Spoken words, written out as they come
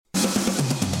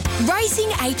Racing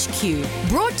HQ,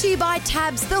 brought to you by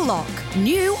Tabs the Lock,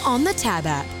 new on the Tab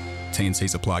app.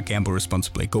 TNCs apply. Gamble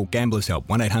responsibly. Call Gamblers Help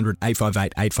 1800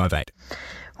 858 858.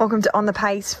 Welcome to On the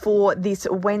Pace for this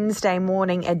Wednesday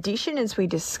morning edition as we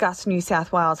discuss New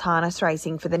South Wales harness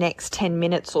racing for the next 10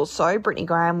 minutes or so. Brittany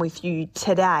Graham with you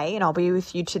today, and I'll be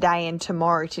with you today and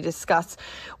tomorrow to discuss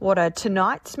what are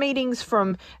tonight's meeting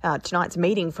from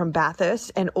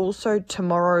Bathurst and also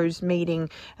tomorrow's meeting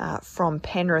from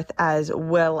Penrith as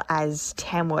well as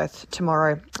Tamworth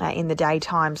tomorrow in the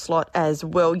daytime slot as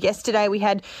well. Yesterday we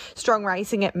had strong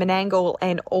racing at Menangle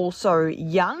and also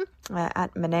Young.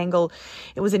 At Menangle,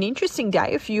 it was an interesting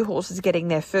day. A few horses getting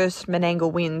their first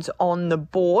Menangle wins on the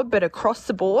board, but across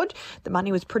the board, the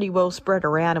money was pretty well spread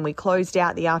around, and we closed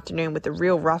out the afternoon with the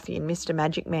real ruffian, Mr.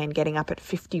 Magic Man, getting up at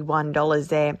 $51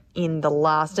 there in the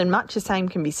last. And much the same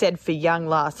can be said for Young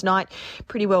last night.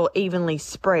 Pretty well evenly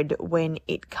spread when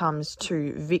it comes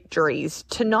to victories.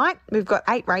 Tonight, we've got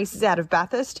 8 races out of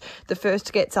Bathurst. The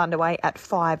first gets underway at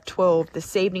 5:12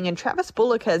 this evening, and Travis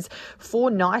Bullock has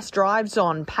 4 nice drives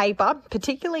on paper.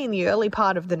 Particularly in the early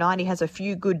part of the night, he has a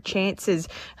few good chances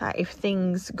if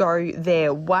things go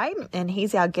their way. And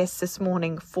he's our guest this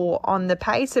morning for On the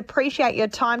Pace. Appreciate your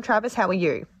time, Travis. How are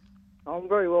you? I'm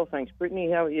very well, thanks, Brittany.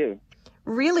 How are you?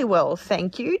 Really well,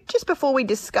 thank you. Just before we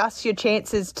discuss your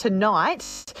chances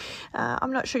tonight,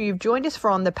 I'm not sure you've joined us for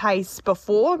On the Pace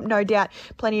before. No doubt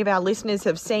plenty of our listeners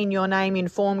have seen your name in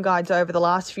form guides over the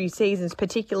last few seasons,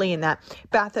 particularly in that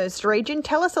Bathurst region.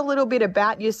 Tell us a little bit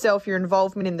about yourself, your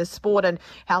involvement in the sport and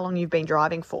how long you've been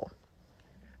driving for.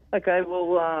 Okay,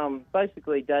 well,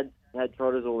 basically Dad had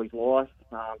trotters all his life,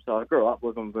 so I grew up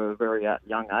with them at a very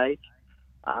young age.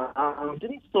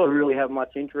 Didn't sort of really have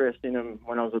much interest in them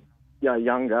when I was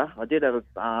younger. I did have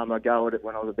a go at it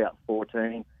when I was about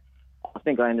 14. I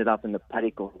think I ended up in the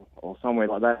paddock or somewhere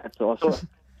like that, so I sort of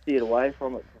steered away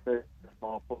from it for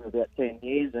probably about 10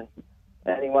 years. And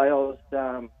anyway, I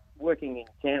was working in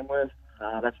Tamworth.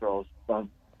 That's where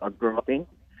I grew up in.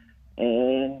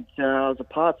 And I was a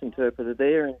parts interpreter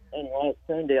there. And anyway, it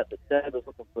turned out that Dad was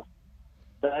looking for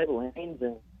stable hands,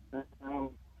 and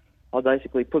I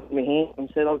basically put my hand and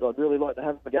said I'd really like to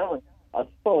have a go. And I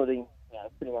followed him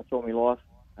pretty much all my life,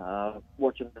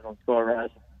 watching it on Sky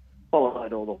Race,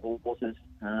 followed all the horses.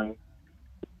 And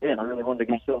I really wanted to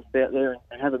get myself out there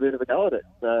and have a bit of a go at it.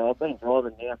 So I've been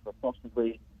driving now for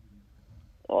approximately,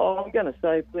 I'm going to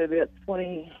say about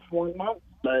 21 months.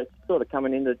 So it's sort of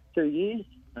coming into 2 years.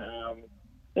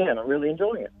 And I'm really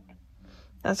enjoying it.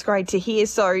 That's great to hear.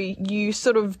 So you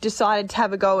sort of decided to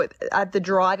have a go at the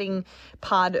driving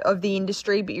part of the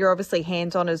industry, but you're obviously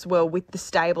hands-on as well with the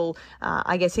stable,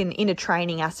 I guess, in a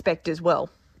training aspect as well.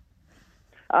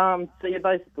 So yeah,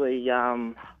 basically,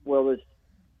 there's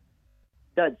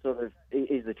Dad sort of,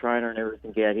 he's the trainer and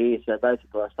everything out here. So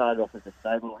basically I started off as a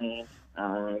stable hand.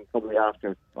 Probably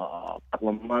after a couple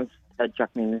of months, Dad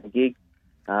chucked me in the gig.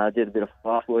 Did a bit of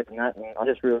fast work and that, and I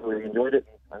just really enjoyed it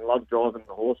and loved driving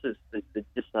the horses. They're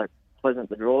just so pleasant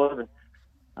to drive, and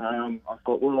I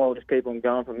thought, well, I'll just keep on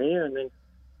going from here. And then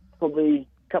probably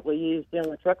a couple of years down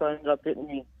the track, I ended up getting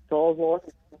my trials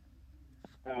license.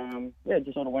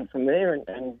 Just sort of went from there,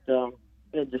 and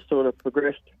just sort of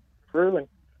progressed through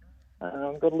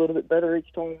and got a little bit better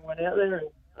each time I went out there.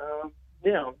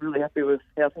 And I'm really happy with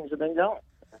how things have been going.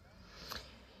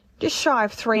 Just shy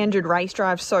of 300 race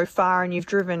drives so far, and you've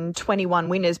driven 21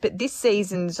 winners, but this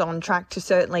season's on track to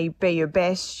certainly be your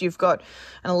best. You've got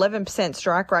an 11%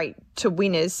 strike rate to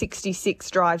winners, 66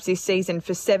 drives this season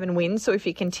for 7 wins. So if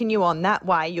you continue on that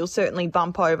way, you'll certainly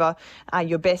bump over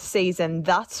your best season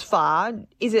thus far.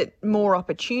 Is it more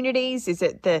opportunities? Is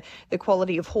it the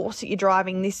quality of horse that you're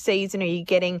driving this season? Are you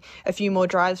getting a few more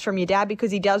drives from your dad? Because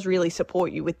he does really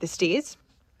support you with the steers.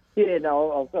 Yeah,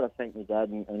 no, I've got to thank my dad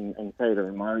and Peter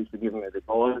and Murray for giving me the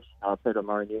guides. Peter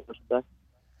Murray knew yesterday.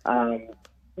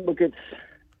 Look,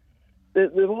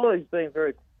 they've always been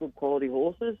very good quality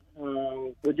horses.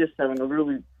 We're just having a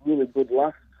really, really good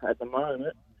luck at the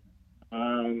moment.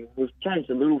 We've changed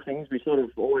the little things. We sort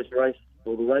of always race,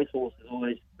 or the race horses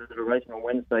always that are racing on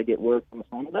Wednesday get work on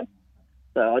Sunday.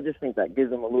 So I just think that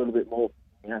gives them a little bit more,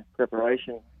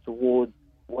 preparation towards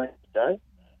Wednesday.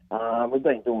 We've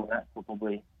been doing that for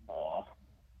probably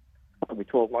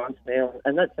 12 months now,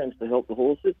 and that seems to help the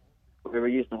horses.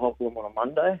 We used to hobble them on a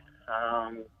Monday.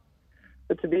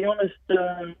 But to be honest,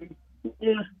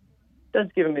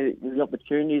 Dad's given me the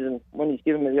opportunities, and when he's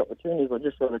given me the opportunities, I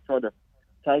just sort of try to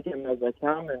take them as they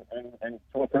come and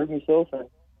try to prove myself. And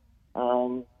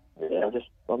I'm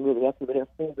really happy with how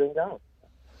things have been going.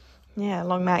 Yeah,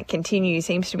 Long Matt continues,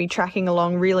 seems to be tracking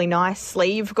along really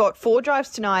nicely. You've got 4 drives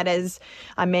tonight, as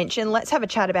I mentioned. Let's have a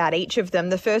chat about each of them,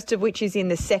 the first of which is in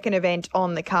the second event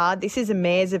on the card. This is a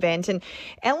mares event, and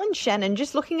Ellen Shannon,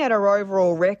 just looking at her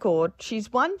overall record,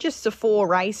 she's won just the 4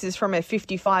 races from her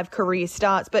 55 career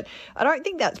starts, but I don't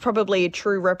think that's probably a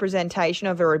true representation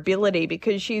of her ability,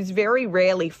 because she's very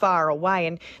rarely far away,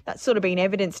 and that's sort of been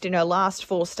evidenced in her last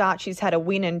 4 starts. She's had a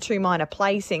win and 2 minor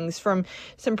placings from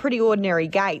some pretty ordinary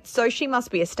gates. So she must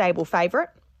be a stable favourite.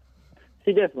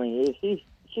 She definitely is.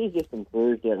 She's just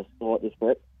improved out of sight this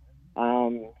week.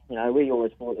 We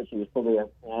always thought that she was probably at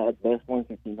best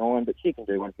 159, but she can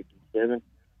do 157.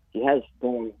 She has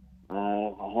gone a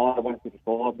high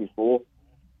 155 before,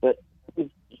 but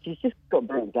she's just got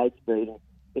brilliant gate speed. And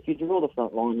if you draw the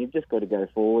front line, you've just got to go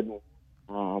forward.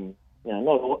 And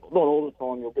not all the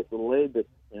time you'll get to the lead, but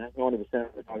 90%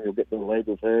 of the time you'll get to the lead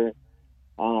with her.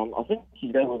 I think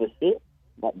she's going with a sit.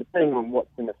 But depending on what's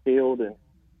in the field and,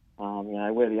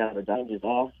 where the other dangers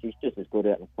are, she's just as good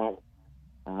out in front,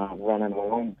 running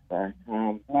along. So,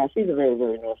 she's a very,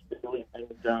 very nice filly, and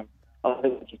I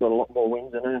think she's got a lot more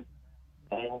wins in her.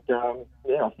 And,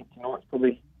 I think tonight's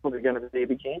probably going to be a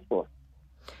big chance for her.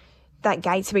 That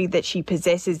gate speed that she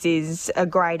possesses is a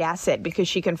great asset, because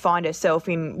she can find herself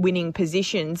in winning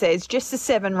positions. There's just the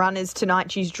 7 runners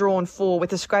tonight. She's drawn 4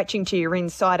 with a scratching to your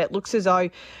inside. It looks as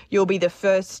though you'll be the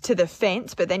first to the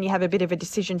fence, but then you have a bit of a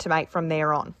decision to make from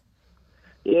there on.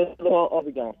 Yeah, I'll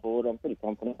be going forward. I'm pretty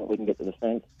confident that we can get to the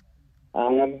fence.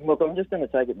 Look, I'm just going to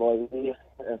take it by ear.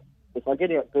 If I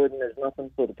get out good and there's nothing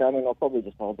sort of coming, I'll probably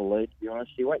just hold the lead, to be honest.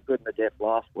 She went good in the depth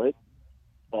last week,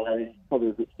 so it's probably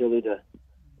a bit silly to...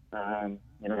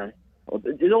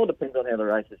 it all depends on how the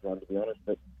races run, to be honest.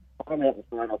 But if I'm out in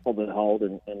front, I'll probably hold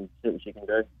and see what she can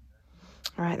do.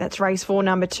 All right, that's race 4,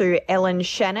 number 2, Ellen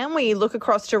Shannon. We look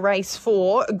across to race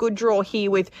 4, a good draw here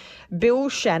with Bill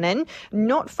Shannon.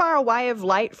 Not far away of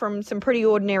late from some pretty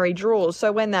ordinary draws.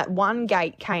 So when that 1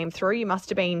 gate came through, you must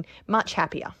have been much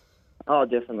happier. Oh,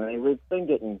 definitely. We've been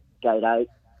getting gate 8.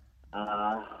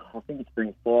 I think it's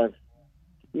been 5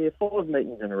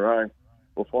 meetings in a row,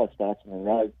 or 5 starts in a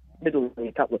row. Middle,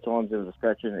 a couple of times there was a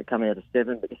scratch and it came out of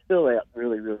 7, but it's still out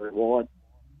really, really wide.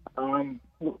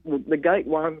 The gate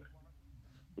 1,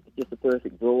 it's just a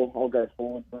perfect draw. I'll go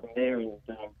forward from there, and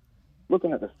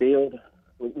looking at the field,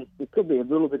 there could be a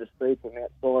little bit of speed from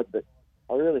outside, but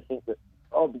I really think that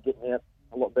I'll be getting out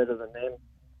a lot better than them.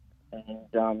 And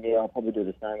I'll probably do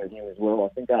the same as him as well.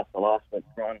 I think after last week's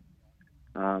run,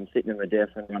 sitting in the death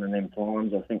and running them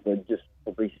times, I think we'll just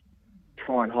probably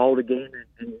try and hold again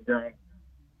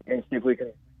and see if we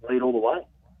can lead all the way.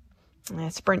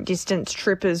 A sprint distance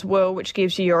trip as well, which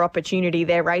gives you your opportunity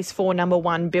there. Race 4, number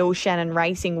 1, Bill Shannon,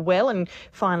 racing well and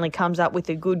finally comes up with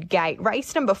a good gate.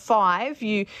 Race number 5,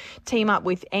 you team up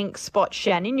with Ink Spot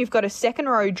Shannon. You've got a second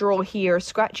row draw here,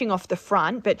 scratching off the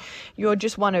front, but you're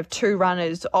just one of 2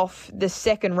 runners off the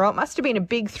second row. It must have been a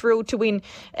big thrill to win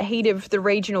a heat of the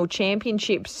regional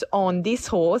championships on this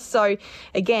horse. So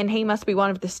again, he must be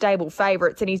one of the stable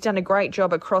favourites, and he's done a great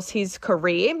job across his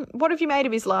career. What have you made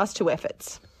of his last 2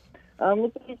 efforts?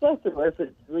 Look, his last 2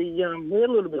 efforts, we had a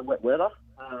little bit of wet weather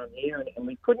here, and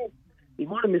we couldn't. He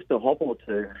might have missed a hop or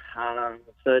 2.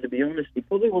 So to be honest, he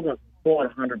probably wasn't quite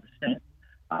 100%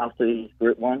 after his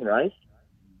Group 1 race.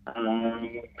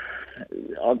 I'm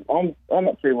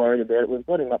not too worried about it. We've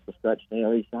got him up to scratch now.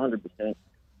 He's 100%.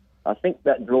 I think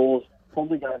that draw's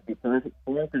probably going to be perfect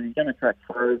for him, because he's going to track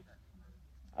through.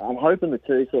 I'm hoping the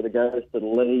 2 sort of goes to the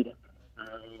lead,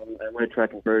 and we're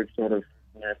tracking through sort of.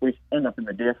 If we end up in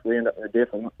the death, we end up in the death.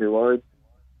 I'm not too worried.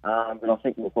 But I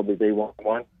think we'll probably be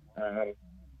 1-1. And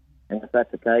if that's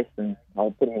the case, then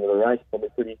I'll put him into the race probably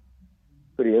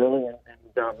pretty early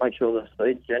and make sure the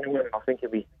speed's genuine. I think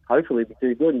he'll hopefully be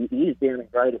too good. He is down in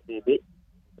grade a fair bit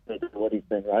compared to what he's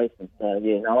been racing. So,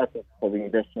 I think probably your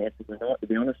best chance of the night, to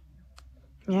be honest.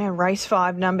 Yeah, race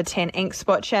 5, number 10, Ink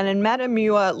Spot Shannon. Madam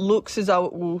Muir looks as though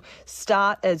it will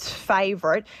start as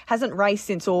favourite. Hasn't raced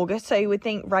since August, so you would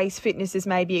think race fitness is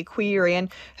maybe a query,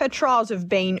 and her trials have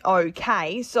been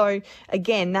okay. So,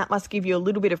 again, that must give you a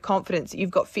little bit of confidence that you've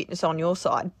got fitness on your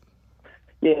side.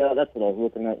 Yeah, that's what I was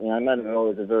looking at. Madam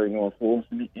Muir is a very nice horse,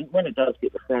 and when it does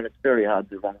get the front, it's very hard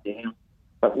to run down.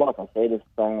 But like I said, if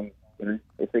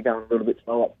they're going a little bit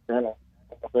slow up the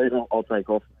front, I'll take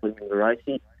off and put him in the race.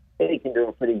 He can do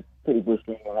a pretty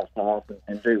blistering last half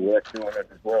and do work doing it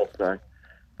as well. So,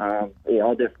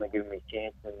 I'll definitely give him his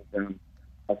chance, and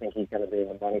I think he's going to be in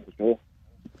the money for sure.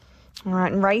 All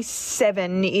right, and race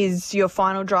 7 is your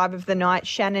final drive of the night.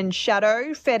 Shannon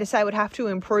Shadow, fair to say, would have to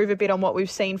improve a bit on what we've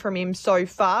seen from him so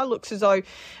far. Looks as though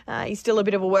he's still a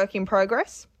bit of a work in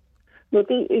progress. Look,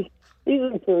 he's he's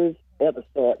improved at the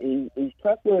start. His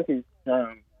track work is,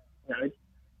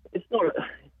 it's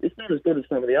not as good as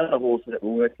some of the other horses that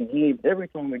were working here. But every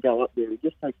time we go up there, he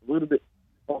just takes a little bit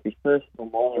off his personal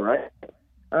mile rate.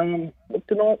 But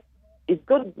tonight, he's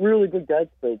got really good gate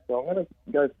speed, so I'm going to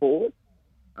go forward.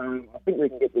 I think we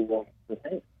can get the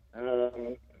 1%.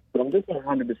 But I'm just not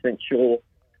 100% sure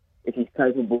if he's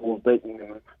capable of beating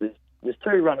them. There's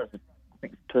two runners, I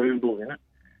think it's two bulls in it.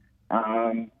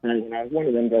 And, if one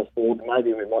of them goes forward,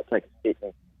 maybe we might take a stick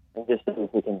and just see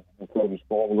if we can improve his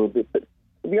form a little bit. But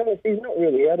to be honest, he's not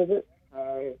really out of it.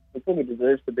 He probably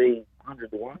deserves to be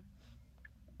 100 to 1.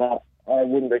 But I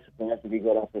wouldn't be surprised if he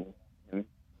got up and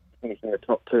finished in the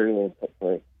top 2 or top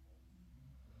 3.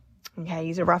 Okay,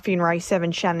 he's a ruffian race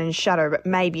 7 Shannon Shadow, but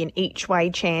maybe an each-way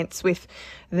chance with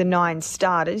the 9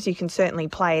 starters. You can certainly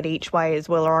play it each way as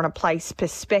well, or on a place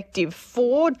perspective.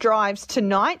 4 drives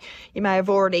tonight. You may have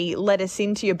already let us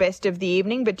into your best of the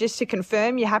evening, but just to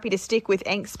confirm, you're happy to stick with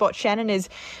Ink Spot Shannon as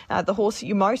the horse that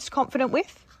you're most confident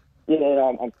with?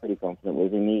 Yeah, I'm pretty confident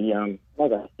with him. He,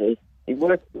 like I said, he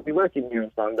worked in here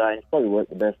on Sunday, and he's probably worked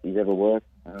the best he's ever worked.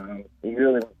 He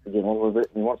really wants to get on with it,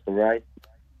 and he wants to race.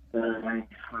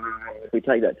 If we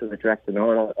take that to the track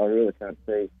tonight, I really can't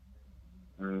see.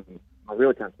 I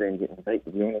really can't see him getting beat,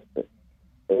 to be honest. But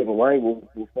either way, we'll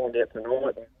find out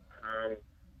tonight.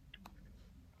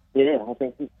 I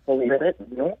think he's probably better, to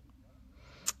be honest.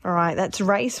 All right, that's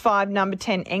race 5, number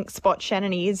 10, Ink Spot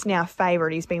Shannon. He is now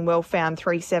favourite. He's been well found,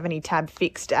 370 tab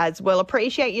fixed as well.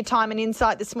 Appreciate your time and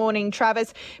insight this morning,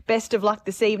 Travis. Best of luck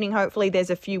this evening. Hopefully there's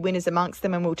a few winners amongst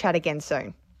them, and we'll chat again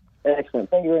soon. Excellent.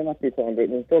 Thank you very much for your time,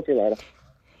 Brittany. Talk to you later.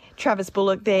 Travis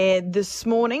Bullock there this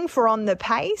morning for On the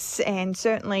Pace, and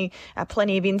certainly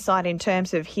plenty of insight in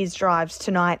terms of his drives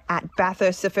tonight at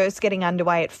Bathurst. The first getting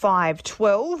underway at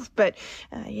 5:12, but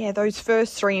those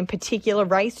first 3 in particular.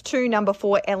 Race 2, number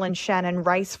 4, Ellen Shannon.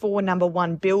 Race 4, number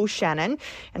 1, Bill Shannon.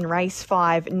 And race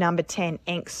 5, number 10,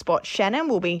 Ink Spot Shannon.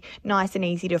 Will be nice and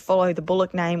easy to follow the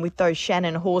Bullock name with those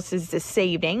Shannon horses this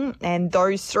evening. And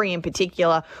those 3 in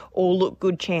particular all look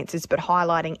good chances, but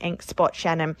highlighting Ink Spot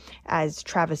Shannon as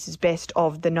Travis's best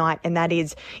of the night, and that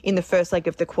is in the first leg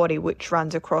of the quaddie, which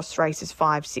runs across races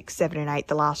 5, 6, 7 and 8,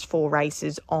 the last 4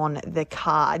 races on the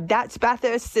card. That's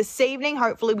Bathurst this evening.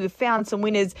 Hopefully we've found some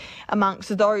winners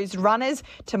amongst those runners.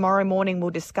 Tomorrow morning we'll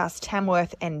discuss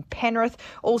Tamworth and Penrith.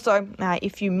 Also,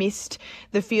 if you missed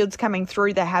the fields coming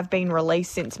through, they have been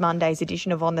released since Monday's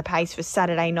edition of On the Pace for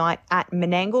Saturday night at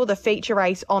Menangle. The feature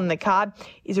race on the card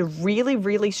is a really,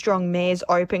 really strong Mares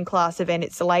Open class event.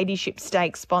 It's the Ladyship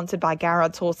Stakes sponsored by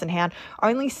Garrod's Horse and Hound.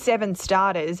 Only 7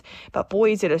 starters, but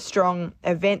boy, is it a strong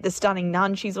event. The Stunning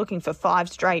Nun, she's looking for 5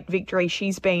 straight victories.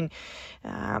 She's been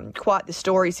quite the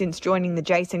story since joining the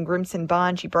Jason Grimson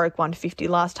barn. She broke 150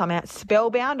 last time out.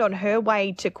 Spellbound on her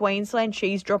way to Queensland.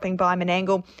 She's dropping by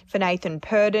Menangle for Nathan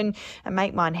Purdon. And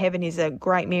Make Mine Heaven is a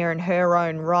great mare in her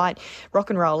own right.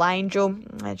 Rock and Roll Angel,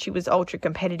 she was ultra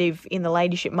competitive in the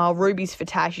Ladyship Mile. Ruby's for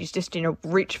Tash, she's just in a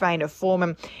rich vein of form.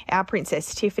 And Our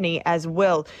Princess Tiffany as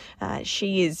well.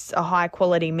 She is a high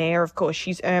quality mare. Of course,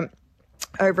 she's earned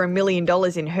over $1 million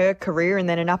in her career, and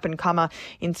then an up-and-comer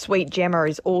in Sweet Gemma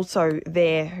is also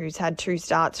there, who's had 2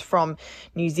 starts from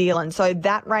New Zealand. So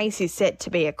that race is set to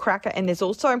be a cracker, and there's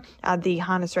also the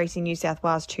Harness Racing New South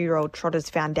Wales 2-year-old Trotters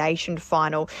Foundation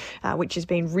final, which has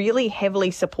been really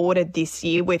heavily supported this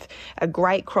year with a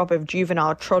great crop of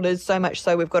juvenile trotters, so much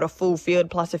so we've got a full field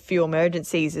plus a few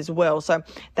emergencies as well. So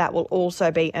that will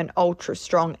also be an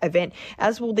ultra-strong event,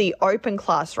 as will the open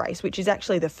class race, which is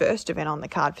actually the first event on the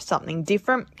card for something different.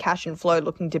 Cash and Flow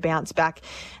looking to bounce back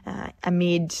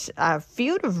amid a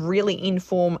field of really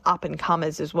in-form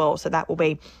up-and-comers as well. So that will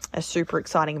be a super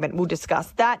exciting event. We'll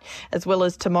discuss that as well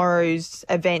as tomorrow's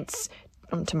events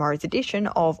on tomorrow's edition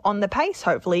of On the Pace.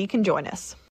 Hopefully you can join us.